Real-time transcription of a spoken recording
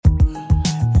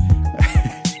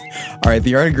All right,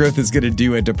 the Art of Growth is going to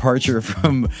do a departure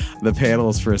from the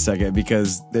panels for a second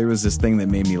because there was this thing that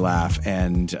made me laugh,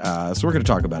 and so we're going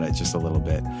to talk about it just a little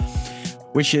bit,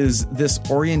 which is this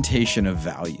orientation of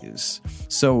values.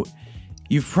 So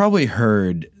you've probably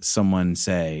heard someone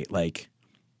say, like,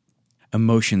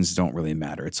 emotions don't really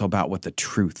matter. It's about what the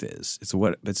truth is.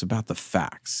 It's about the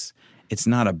facts. It's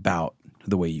not about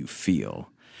the way you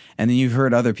feel. And then you've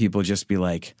heard other people just be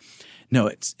like, no,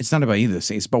 it's not about either.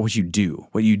 It's about what you do.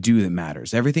 What you do that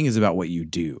matters. Everything is about what you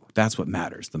do. That's what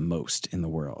matters the most in the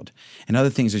world. And other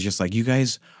things are just like, you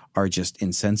guys are just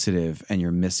insensitive and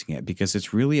you're missing it, because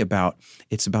it's really about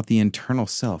the internal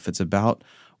self. It's about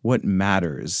what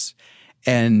matters.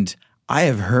 And I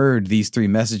have heard these three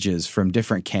messages from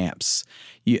different camps.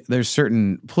 There's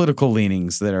certain political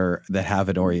leanings that have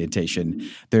an orientation.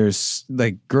 There's,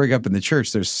 like, growing up in the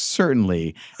church, there's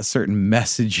certainly a certain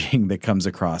messaging that comes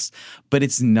across, but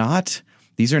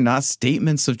these are not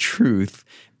statements of truth.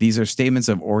 These are statements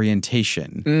of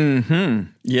orientation.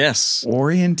 Mm-hmm. Yes.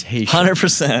 Orientation.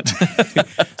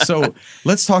 100%. So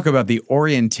let's talk about the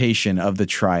orientation of the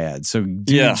triad. So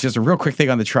just a real quick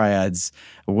thing on the triads,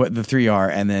 what the three are,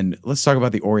 and then let's talk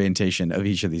about the orientation of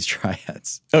each of these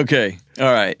triads. Okay.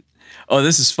 All right. Oh,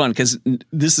 this is fun because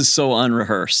this is so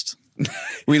unrehearsed.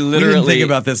 We didn't think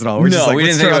about this at all. We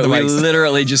didn't think about it. We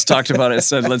literally just talked about it and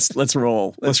said, let's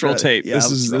roll. Let's roll tape. Yeah,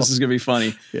 this is going to be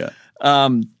funny. Yeah.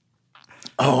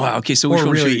 Oh, wow. Okay, so which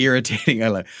really irritating.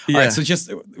 All right, so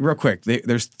just real quick,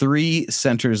 there's three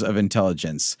centers of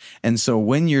intelligence. And so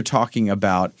when you're talking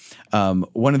about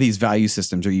one of these value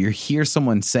systems, or you hear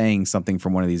someone saying something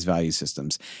from one of these value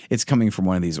systems, it's coming from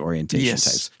one of these orientation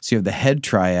types. So you have the head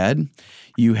triad,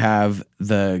 you have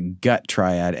the gut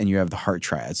triad, and you have the heart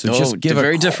triad. So just give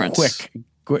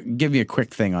give you a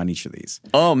quick thing on each of these.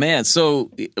 Oh, man. So,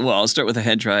 I'll start with the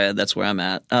head triad. That's where I'm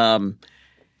at.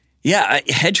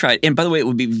 Head triad. And by the way, it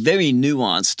would be very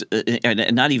nuanced,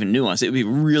 and not even nuanced. It would be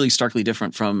really starkly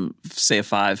different from, say, a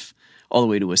 5 all the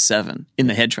way to a 7 in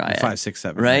the head triad. 5, 6,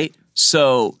 7. Right?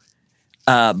 So,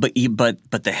 but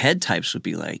the head types would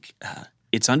be like,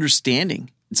 it's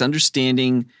understanding. It's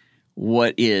understanding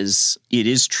it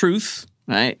is truth,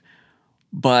 right?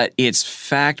 But it's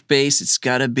fact-based. It's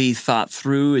got to be thought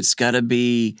through. It's got to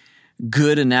be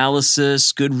good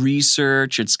analysis, good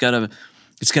research. It's got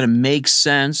to make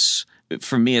sense.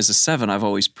 For me as a 7, I've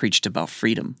always preached about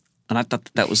freedom. And I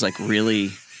thought that was like really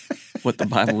what the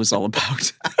Bible was all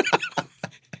about.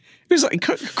 It was like,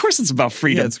 of course it's about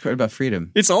freedom. Yeah, it's quite about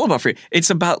freedom. It's all about freedom. It's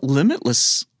about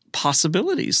limitless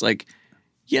possibilities. Like,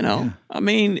 I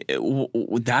mean,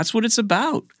 that's what it's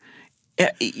about.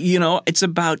 It's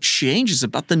about change. It's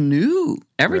about the new.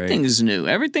 Everything is new.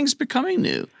 Everything's becoming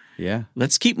new. Yeah.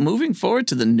 Let's keep moving forward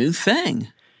to the new thing.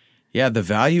 Yeah, the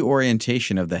value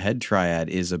orientation of the head triad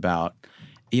is about,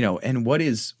 and what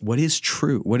is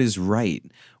true, what is right,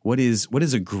 what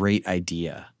is a great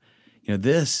idea.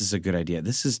 This is a good idea.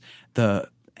 This is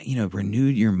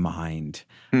renewed your mind.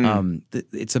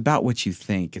 It's about what you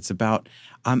think. It's about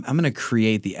I'm going to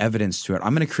create the evidence to it.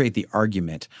 I'm going to create the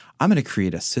argument. I'm going to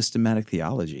create a systematic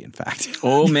theology, in fact.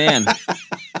 Oh, man.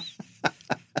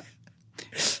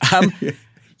 I'm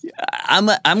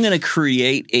going to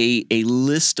create a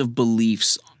list of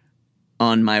beliefs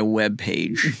on my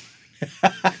webpage,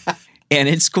 and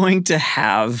it's going to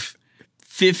have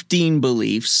 15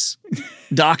 beliefs,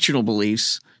 doctrinal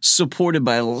beliefs, supported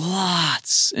by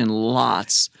lots and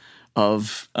lots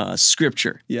of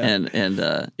scripture. Yeah. And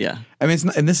I mean,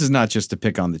 and this is not just to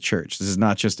pick on the church. This is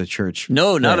not just a church.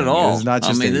 No, not at all. This is not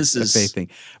just a faith thing.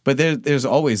 But there's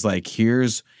always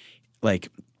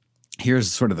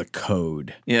here's sort of the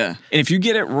code. Yeah. And if you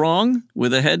get it wrong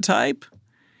with a head type,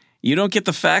 you don't get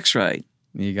the facts right.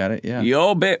 You got it, yeah.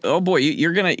 Oh boy,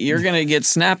 you're gonna get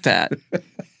snapped at.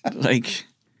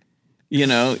 You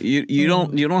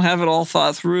don't have it all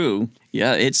thought through.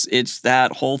 Yeah, it's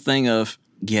that whole thing of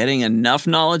getting enough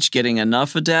knowledge, getting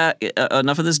enough of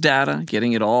this data,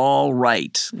 getting it all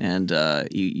right, and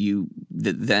that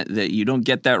you don't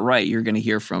get that right, you're going to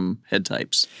hear from head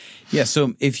types. Yeah.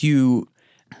 So if you're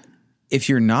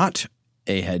not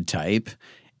a head type,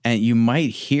 and you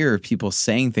might hear people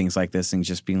saying things like this and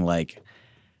just being like,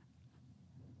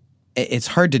 it's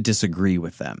hard to disagree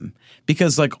with them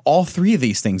because all three of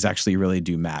these things actually really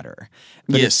do matter.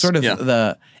 But it's sort of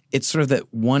that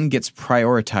one gets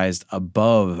prioritized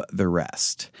above the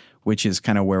rest, which is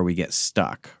kind of where we get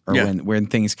stuck, or when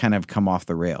things kind of come off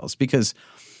the rails. Because,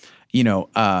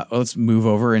 let's move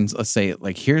over and let's say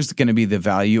here's going to be the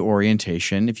value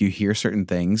orientation. If you hear certain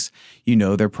things,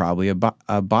 they're probably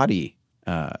a body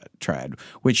triad,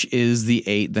 which is the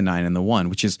 8, the 9, and the 1,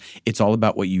 which is it's all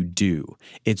about what you do.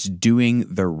 It's doing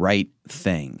the right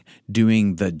thing,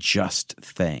 doing the just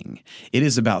thing. It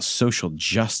is about social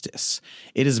justice.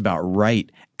 It is about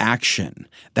right action.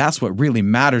 That's what really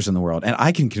matters in the world. And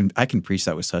I can preach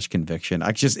that with such conviction.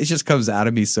 It just comes out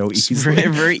of me so easily.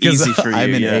 Very, very easy for you.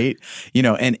 I'm an 8,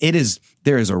 and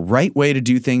there is a right way to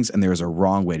do things and there is a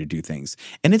wrong way to do things.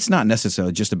 And it's not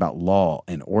necessarily just about law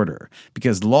and order,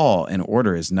 because law and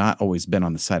order has not always been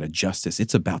on the side of justice.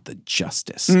 It's about the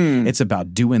justice. It's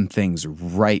about doing things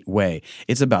right way.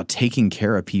 It's about taking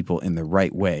care of people in the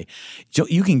right way. So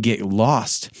you can get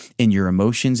lost in your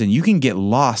emotions and you can get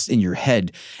lost in your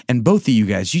head. And both of you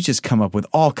guys, you just come up with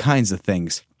all kinds of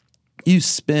things. You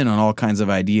spin on all kinds of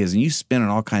ideas and you spin on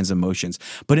all kinds of emotions.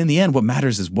 But in the end, what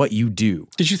matters is what you do.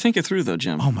 Did you think it through, though,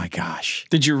 Jim? Oh, my gosh.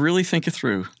 Did you really think it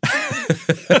through?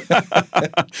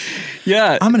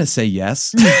 Yeah. I'm going to say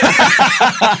yes.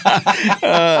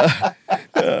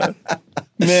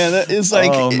 Man, that is like,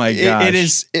 oh my gosh. It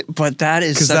is, but that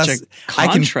is such a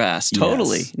contrast.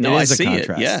 Totally. Yes, no, I see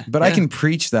contrast. it. Yeah. But I can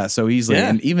preach that so easily. Yeah.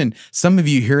 And even some of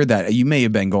you hear that, you may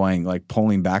have been going, like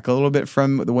pulling back a little bit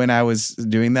from when I was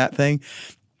doing that thing.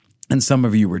 And some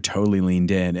of you were totally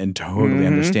leaned in and totally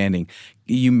understanding.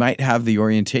 You might have the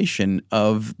orientation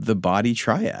of the body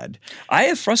triad. I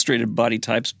have frustrated body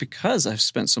types because I've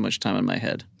spent so much time in my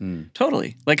head.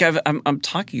 Totally. Like I'm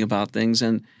talking about things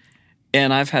and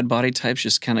I've had body types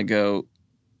just kind of go,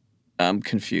 I'm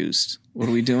confused. What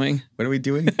are we doing? What are we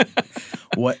doing?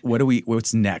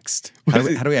 What's next? How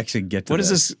do we actually get to what this?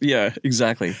 What is this? Yeah,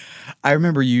 exactly. I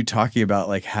remember you talking about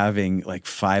like having like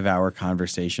 5-hour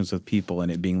conversations with people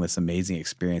and it being this amazing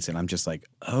experience. And I'm just like,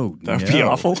 oh, that would be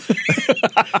awful.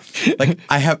 Like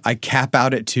I cap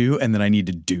out at 2 and then I need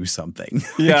to do something.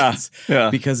 Yeah.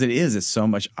 Because it's so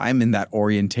much. I'm in that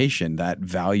orientation, that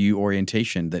value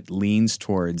orientation that leans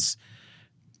towards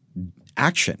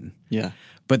action. Yeah.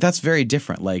 But that's very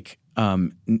different. Like,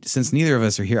 since neither of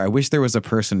us are here, I wish there was a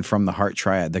person from the heart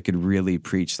triad that could really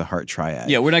preach the heart triad.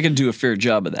 Yeah, we're not going to do a fair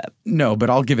job of that. No, but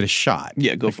I'll give it a shot.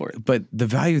 Yeah, go for it. But the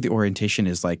value of the orientation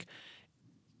is like,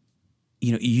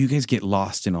 you guys get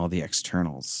lost in all the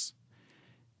externals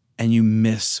and you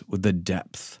miss the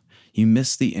depth. You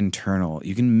miss the internal.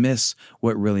 You can miss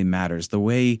what really matters. The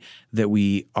way that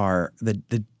we are,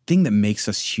 the thing that makes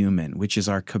us human, which is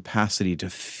our capacity to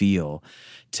feel,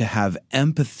 to have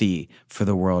empathy for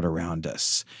the world around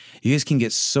us. You guys can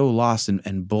get so lost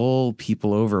and bowl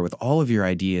people over with all of your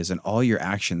ideas and all your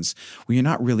actions where you're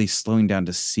not really slowing down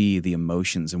to see the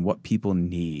emotions and what people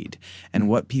need and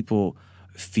what people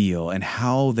feel and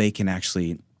how they can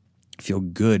actually feel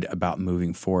good about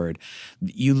moving forward.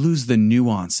 You lose the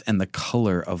nuance and the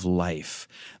color of life,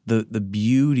 the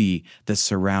beauty that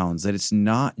surrounds, that it's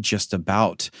not just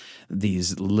about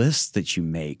these lists that you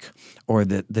make or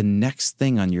the next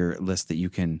thing on your list that you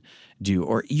can do,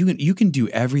 or you can do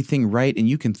everything right and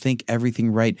you can think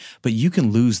everything right, but you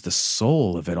can lose the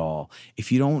soul of it all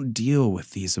if you don't deal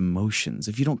with these emotions,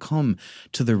 if you don't come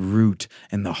to the root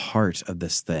and the heart of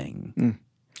this thing.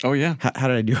 Oh yeah. How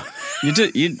did I do?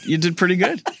 You did pretty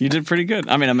good. You did pretty good.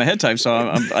 I mean, I'm a head type,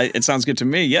 so it sounds good to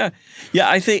me. Yeah.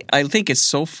 I think it's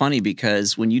so funny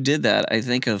because when you did that, I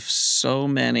think of so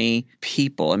many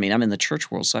people. I mean, I'm in the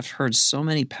church world, so I've heard so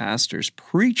many pastors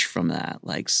preach from that,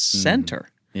 like center.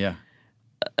 Yeah.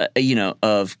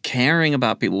 Of caring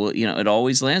about people. It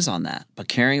always lands on that, but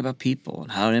caring about people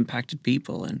and how it impacted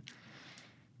people, and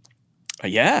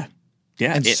yeah.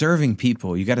 And serving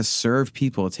people. You got to serve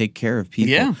people, take care of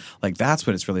people. Yeah. Like that's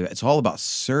what it's really about. It's all about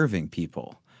serving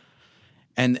people.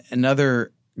 And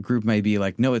another group may be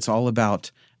like, no, it's all about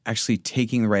actually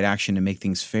taking the right action to make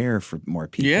things fair for more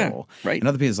people. Yeah, right.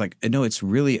 Another people is like, no, it's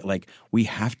really like we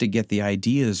have to get the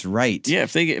ideas right. Yeah,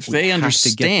 if they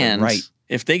understand,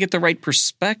 if they get the right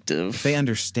perspective. If they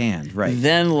understand, right.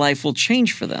 Then life will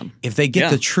change for them. If they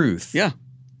get the truth. Yeah.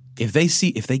 If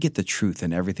they get the truth,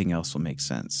 then everything else will make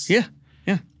sense. Yeah.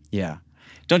 Yeah.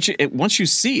 Don't you? Once you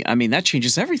see, I mean, that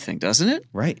changes everything, doesn't it?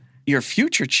 Right. Your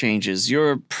future changes.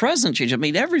 Your present changes. I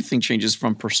mean, everything changes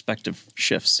from perspective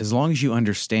shifts. As long as you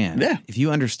understand. Yeah. If you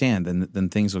understand, then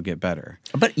things will get better.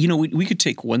 But, we could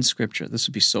take one scripture. This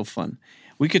would be so fun.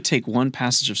 We could take one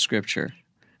passage of scripture,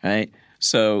 right?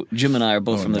 So Jim and I are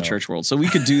both from the church world. So we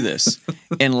could do this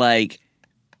and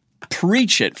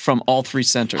preach it from all 3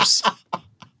 centers.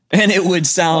 And it would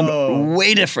sound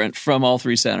way different from all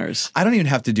 3 centers. I don't even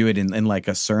have to do it in like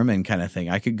a sermon kind of thing.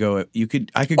 I could go.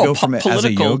 I could go from it as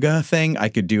a yoga thing. I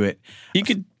could do it. You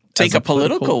could take a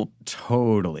political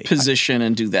totally position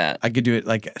and do that. I could do it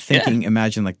like thinking.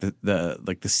 Imagine like the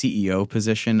CEO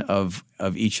position of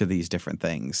each of these different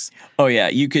things. Oh yeah,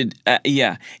 you could.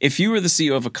 If you were the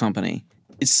CEO of a company,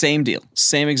 it's same deal,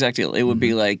 same exact deal. It would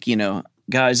be like,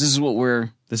 guys,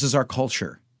 this is our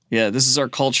culture. Yeah, this is our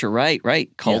culture, right?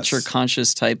 Culture Yes.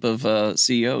 conscious type of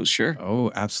CEOs, sure. Oh,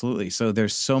 absolutely. So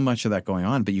there's so much of that going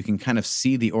on, but you can kind of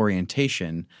see the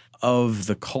orientation of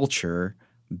the culture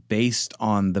based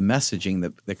on the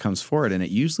messaging that comes forward. And it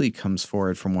usually comes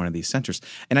forward from one of these centers.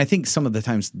 And I think some of the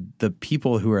times the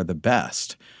people who are the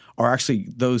best are actually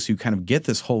those who kind of get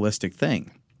this holistic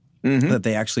thing that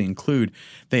they actually include.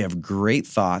 They have great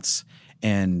thoughts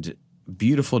and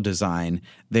beautiful design.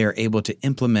 They are able to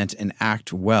implement and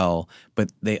act well,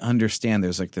 but they understand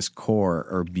there's like this core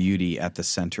or beauty at the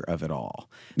center of it all.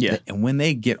 Yeah. And when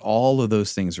they get all of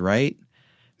those things right,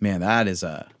 man, that is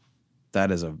a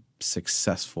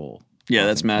successful. Yeah,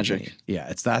 that's magic. company.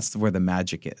 Yeah, that's where the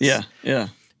magic is. Yeah.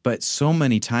 But so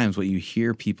many times what you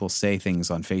hear people say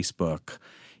things on Facebook,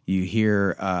 you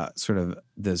hear sort of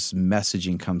this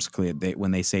messaging comes clear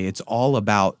when they say it's all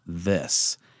about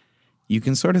this. You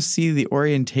can sort of see the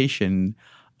orientation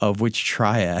of which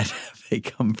triad they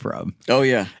come from. Oh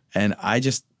yeah. And I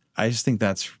just think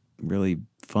that's really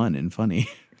fun and funny.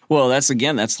 Well, that's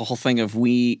the whole thing of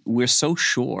we're so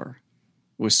sure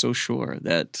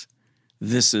that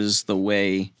this is the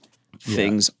way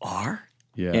things are,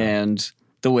 and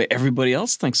the way everybody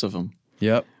else thinks of them.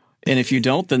 Yep. And if you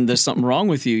don't, then there's something wrong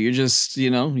with you. You're just, you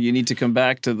need to come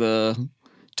back to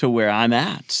where I'm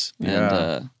at.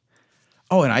 Yeah. And,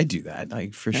 and I do that,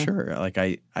 like for sure. Like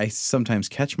I sometimes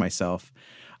catch myself.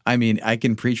 I mean, I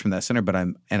can preach from that center, but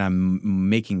I'm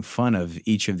making fun of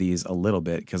each of these a little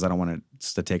bit because I don't want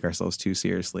us to take ourselves too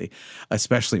seriously,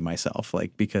 especially myself.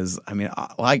 Like because I mean,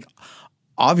 like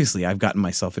obviously, I've gotten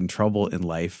myself in trouble in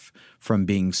life from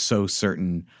being so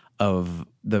certain of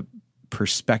the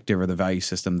perspective or the value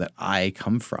system that I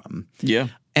come from. Yeah.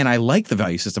 And I like the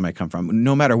value system I come from.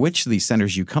 No matter which of these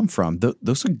centers you come from,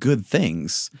 those are good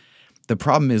things. The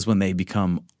problem is when they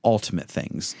become ultimate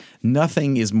things.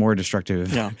 Nothing is more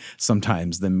destructive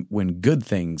sometimes than when good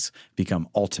things become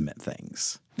ultimate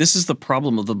things. This is the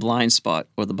problem of the blind spot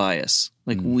or the bias.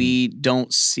 Like we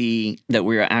don't see that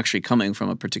we are actually coming from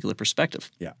a particular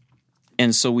perspective. Yeah.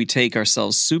 And so we take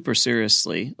ourselves super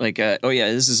seriously. Like,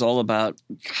 this is all about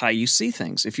how you see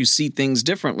things. If you see things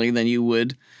differently than you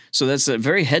would. So that's a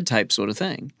very head type sort of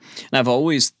thing. And I've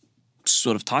always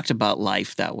sort of talked about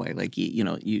life that way. Like,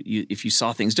 you if you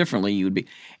saw things differently, you would be.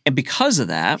 And because of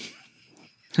that,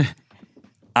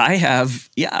 I've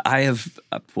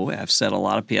said a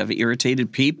lot of people. I've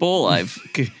irritated people. I've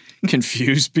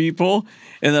confused people.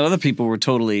 And then other people were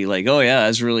totally like, oh, yeah,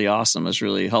 that's really awesome. That's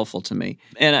really helpful to me.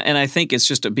 And I think it's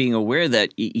just being aware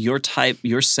that your type,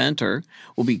 your center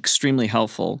will be extremely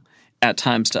helpful at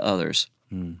times to others.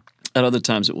 At other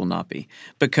times it will not be.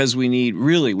 Because we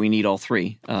need all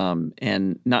three.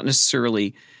 And not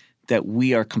necessarily that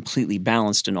we are completely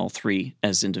balanced in all three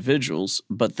as individuals,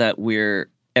 but that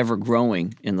we're ever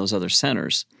growing in those other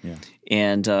centers. Yeah.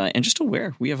 And just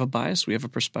aware. We have a bias, we have a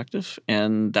perspective,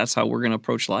 and that's how we're going to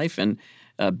approach life. And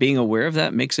being aware of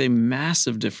that makes a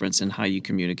massive difference in how you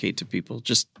communicate to people.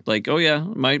 Just like, oh yeah,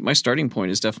 my starting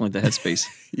point is definitely the headspace.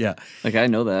 Yeah. Like I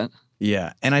know that.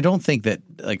 Yeah. And I don't think that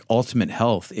like ultimate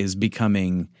health is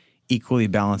becoming equally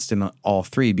balanced in all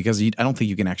three because I don't think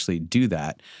you can actually do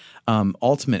that.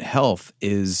 Ultimate health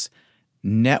is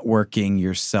networking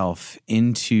yourself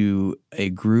into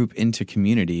a group, into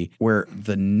community where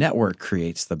the network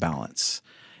creates the balance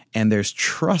and there's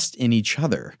trust in each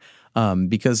other.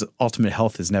 Because ultimate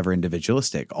health is never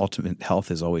individualistic. Ultimate health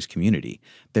is always community.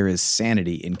 There is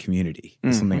sanity in community.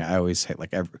 It's something I always say.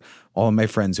 Like all of my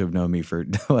friends who have known me for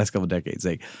the last couple of decades,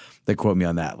 they quote me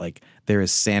on that. Like there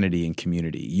is sanity in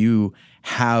community. You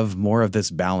have more of this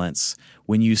balance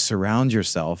when you surround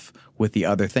yourself with the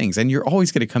other things, and you're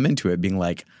always going to come into it being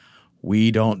like,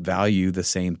 we don't value the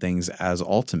same things as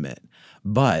ultimate.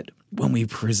 But when we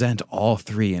present all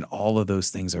three and all of those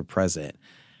things are present,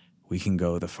 we can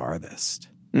go the farthest.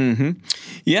 Mm-hmm.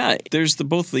 Yeah, there's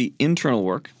both the internal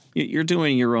work. You're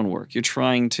doing your own work. You're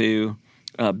trying to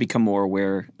become more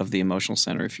aware of the emotional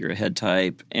center. If you're a head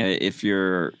type, if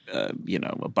you're a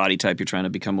body type, you're trying to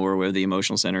become more aware of the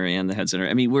emotional center and the head center.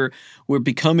 I mean, we're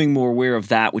becoming more aware of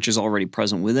that which is already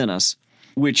present within us.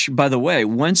 Which, by the way,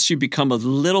 once you become a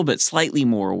little bit slightly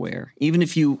more aware, even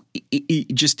if you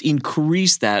just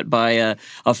increase that by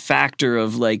a factor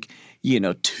of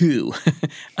 2,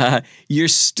 you're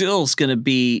still going to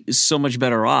be so much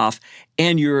better off.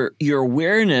 And your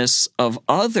awareness of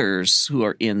others who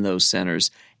are in those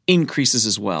centers increases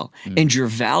as well, and your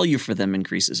value for them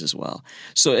increases as well.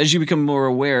 So as you become more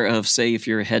aware of, say, if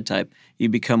you're a head type, you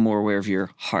become more aware of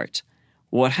your heart.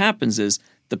 What happens is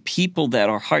the people that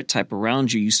are heart type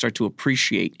around you, you start to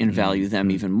appreciate and value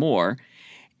them even more,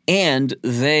 and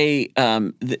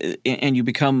and you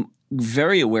become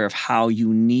very aware of how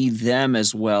you need them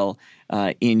as well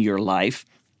in your life.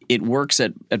 It works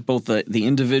at both the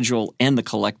individual and the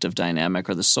collective dynamic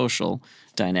or the social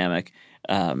dynamic.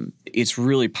 It's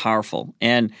really powerful.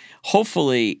 And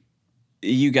hopefully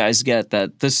you guys get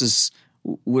that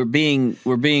we're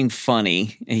being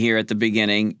funny here at the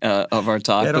beginning of our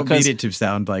talk. I don't need it to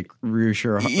sound like rude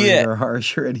or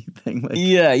harsh or anything.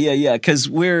 Because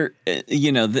we're,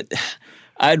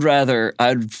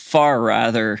 I'd far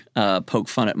rather poke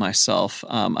fun at myself.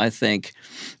 I think,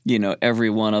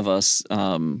 every one of us,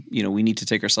 we need to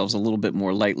take ourselves a little bit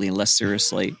more lightly and less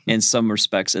seriously in some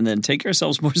respects, and then take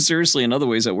ourselves more seriously in other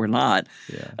ways that we're not.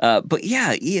 Yeah. But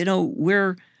yeah,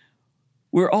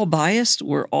 we're all biased.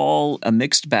 We're all a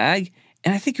mixed bag.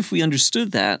 And I think if we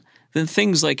understood that, then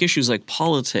things like issues like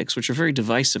politics, which are very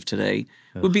divisive today,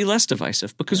 would be less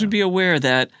divisive because we'd be aware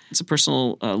that it's a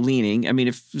personal leaning. I mean,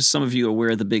 if some of you are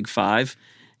aware of the Big Five,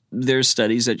 there's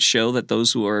studies that show that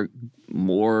those who are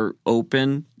more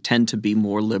open tend to be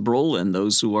more liberal, and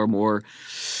those who are more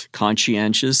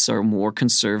conscientious are more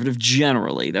conservative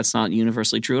generally. That's not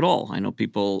universally true at all. I know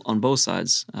people on both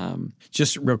sides.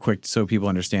 Just real quick so people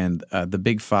understand, the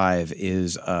Big Five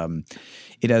is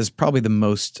it has probably the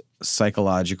most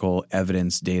psychological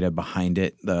evidence data behind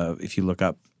it. If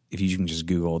you can just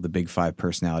Google the Big Five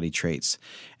personality traits,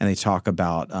 and they talk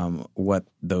about what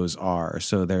those are.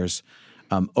 So there's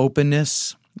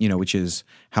openness, which is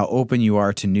how open you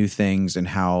are to new things and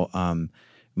how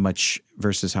much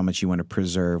versus how much you want to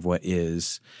preserve what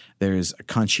is. There's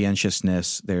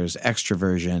conscientiousness, there's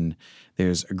extroversion,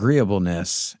 there's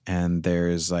agreeableness, and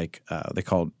there's they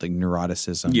call it like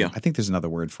neuroticism. Yeah. I think there's another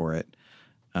word for it.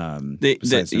 There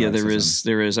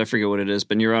is. I forget what it is,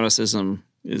 but neuroticism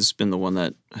has been the one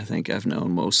that I think I've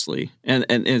known mostly, and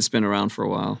it's been around for a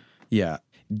while. Yeah.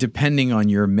 Depending on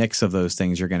your mix of those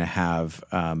things, you're going to have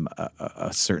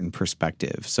a certain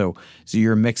perspective. So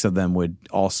your mix of them would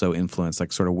also influence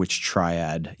like sort of which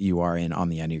triad you are in on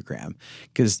the Enneagram.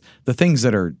 Because the things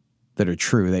that are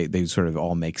true, they sort of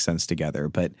all make sense together.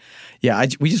 But yeah,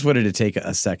 we just wanted to take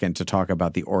a second to talk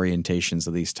about the orientations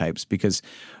of these types, because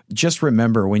just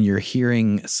remember when you're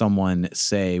hearing someone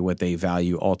say what they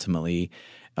value ultimately,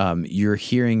 you're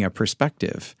hearing a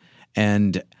perspective.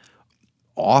 And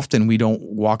often we don't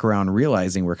walk around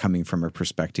realizing we're coming from a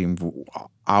perspective.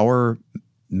 Our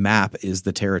map is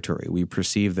the territory. We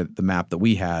perceive that the map that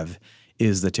we have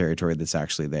is the territory that's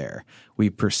actually there. We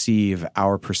perceive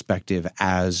our perspective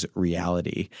as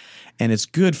reality. And it's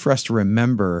good for us to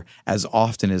remember as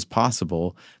often as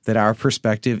possible that our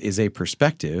perspective is a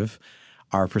perspective.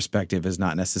 Our perspective is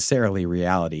not necessarily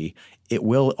reality. It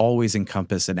will always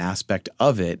encompass an aspect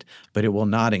of it, but it will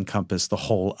not encompass the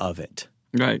whole of it.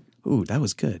 Right. Ooh, that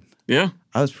was good. Yeah.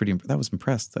 I was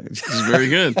impressed. That was very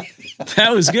good.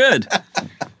 That was good.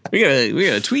 We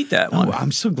gotta tweet that one. Oh,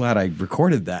 I'm so glad I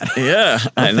recorded that. Yeah.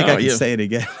 I think I can say it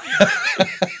again.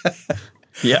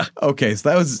 Yeah. Okay, so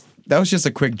that was just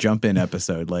a quick jump in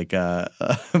episode.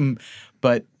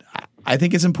 But I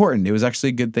think it's important. It was actually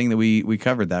a good thing that we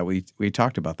covered that. We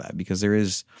talked about that because there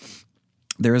is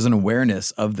an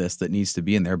awareness of this that needs to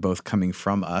be in there, both coming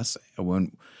from us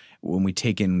when we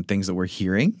take in things that we're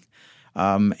hearing,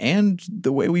 and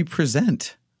the way we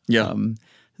present. Yeah.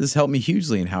 This helped me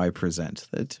hugely in how I present,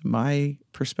 that my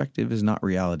perspective is not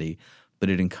reality, but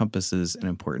it encompasses an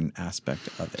important aspect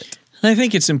of it. I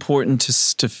think it's important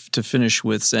to finish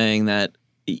with saying that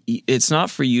it's not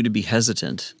for you to be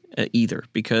hesitant either,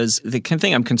 because the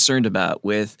thing I'm concerned about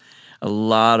with a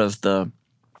lot of the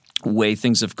way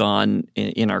things have gone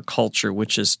in our culture,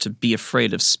 which is to be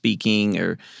afraid of speaking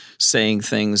or saying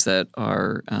things that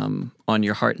are on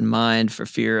your heart and mind for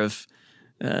fear of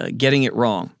getting it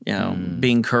wrong,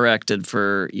 being corrected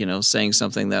for, saying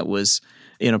something that was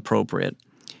inappropriate,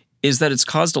 is that it's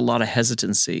caused a lot of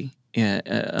hesitancy, and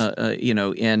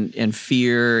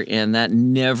fear, and that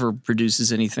never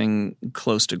produces anything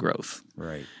close to growth.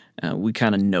 Right. We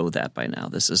kind of know that by now.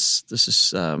 This is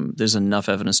there's enough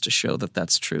evidence to show that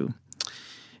that's true.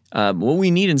 What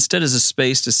we need instead is a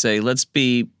space to say, let's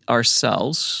be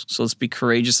ourselves. So let's be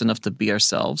courageous enough to be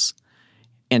ourselves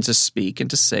and to speak and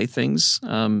to say things,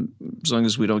 as long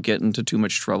as we don't get into too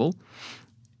much trouble.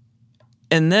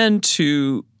 And then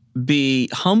to be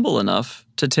humble enough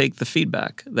to take the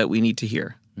feedback that we need to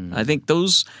hear. Mm. I think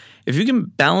if you can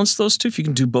balance those two, if you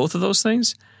can do both of those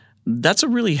things, that's a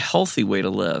really healthy way to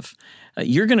live.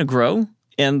 you're going to grow,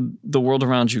 and the world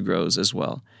around you grows as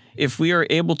well. If we are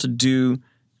able to do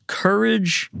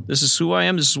courage, this is who I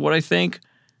am, this is what I think,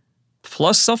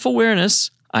 plus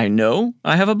self-awareness, I know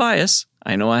I have a bias,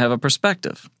 I know I have a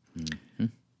perspective,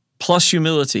 plus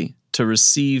humility to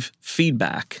receive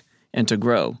feedback and to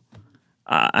grow,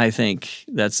 I think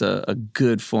that's a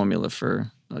good formula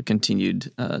for a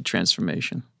continued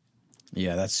transformation.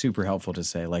 Yeah, that's super helpful to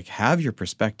say. Like, have your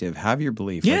perspective, have your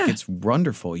belief. Yeah. Like, it's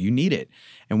wonderful. You need it,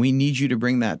 and we need you to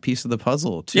bring that piece of the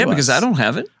puzzle to us. Yeah, because I don't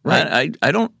have it. Right.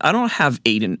 I don't have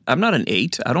 8, and I'm not an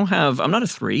 8. I'm not a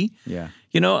 3. Yeah.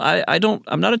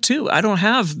 I'm not a 2. I don't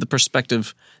have the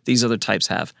perspective these other types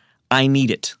have. I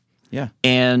need it. Yeah.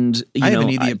 And I have an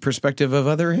idiot perspective of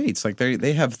other eights. Like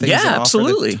they have things that offer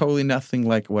absolutely. that's totally nothing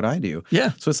like what I do.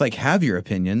 Yeah. So it's like, have your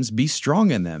opinions, be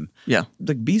strong in them. Yeah.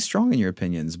 Like, be strong in your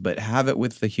opinions, but have it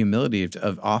with the humility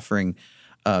of offering,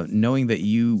 knowing that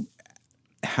you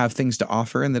have things to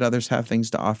offer and that others have things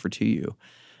to offer to you.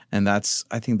 And that's,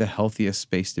 I think, the healthiest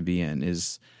space to be in,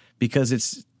 is because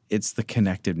it's the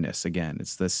connectiveness again.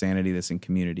 It's the sanity that's in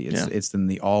community. It's in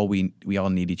the we all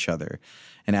need each other.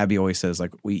 And Abby always says,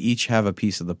 like, we each have a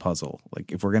piece of the puzzle.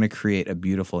 Like, if we're going to create a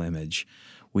beautiful image,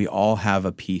 we all have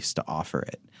a piece to offer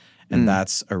it. And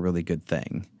that's a really good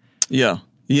thing. Yeah.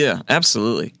 Yeah,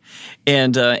 absolutely.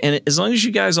 And as long as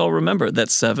you guys all remember that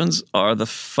 7s are the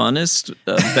funnest,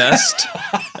 best,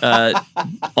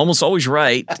 almost always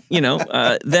right,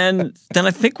 then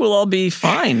I think we'll all be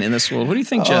fine in this world. What do you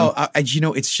think, Jim? Oh,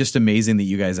 it's just amazing that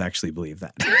you guys actually believe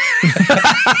that.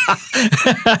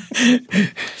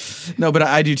 No, but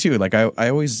I do too. Like, I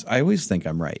always think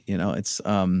I'm right. It's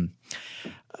some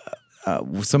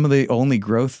of the only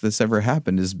growth that's ever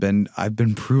happened has been I've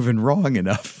been proven wrong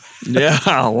enough. Yeah.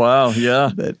 Wow.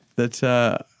 Yeah.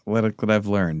 That what I've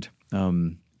learned.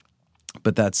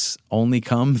 But that's only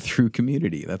come through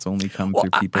community. That's only come through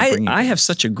people bringing. I have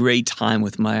such a great time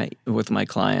with my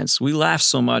clients. We laugh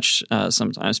so much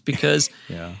sometimes because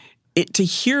yeah. To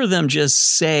hear them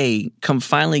just say,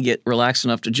 finally get relaxed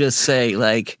enough to just say,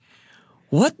 like,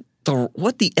 what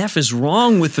the F is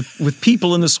wrong with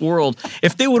people in this world?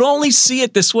 If they would only see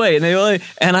it this way,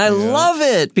 and I love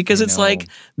it because it's like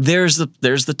there's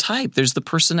the type, there's the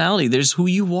personality, there's who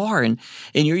you are, and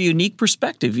your unique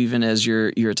perspective, even as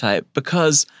your type,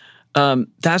 because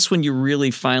that's when you're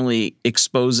really finally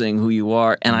exposing who you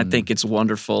are, and I think it's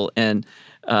wonderful, and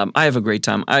I have a great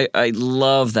time. I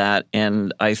love that,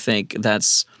 and I think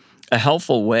that's a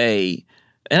helpful way,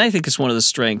 and I think it's one of the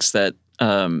strengths that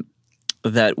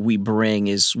we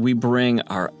bring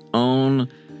our own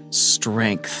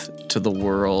strength to the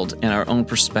world and our own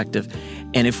perspective.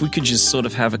 And if we could just sort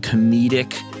of have a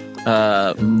comedic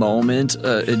moment,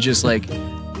 just like,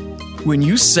 when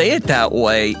you say it that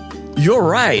way, you're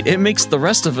right. It makes the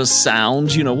rest of us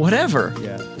sound, whatever.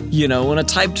 Yeah. When a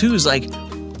type 2 is like,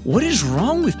 what is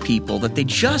wrong with people that they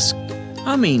just,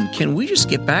 can we just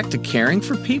get back to caring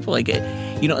for people? Like,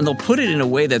 and they'll put it in a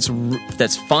way that's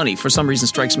funny. For some reason,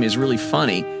 strikes me as really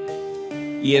funny.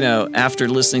 After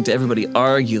listening to everybody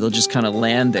argue, they'll just kind of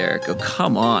land there, go,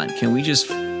 come on, can we just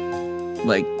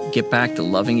get back to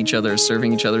loving each other,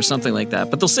 serving each other, something like that.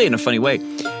 But they'll say it in a funny way.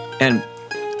 And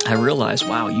I realize,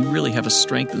 wow, you really have a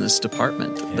strength in this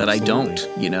department that I don't,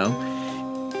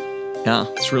 Yeah,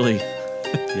 it's really,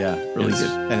 really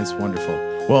good. And it's wonderful.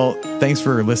 Well, thanks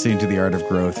for listening to The Art of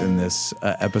Growth in this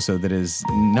episode that is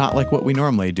not like what we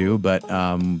normally do, but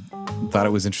thought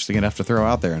it was interesting enough to throw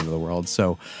out there into the world.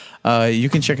 So you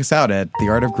can check us out at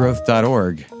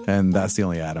theartofgrowth.org, and that's the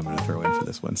only ad I'm going to throw in for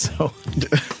this one. So,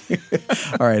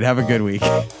 all right, have a good week.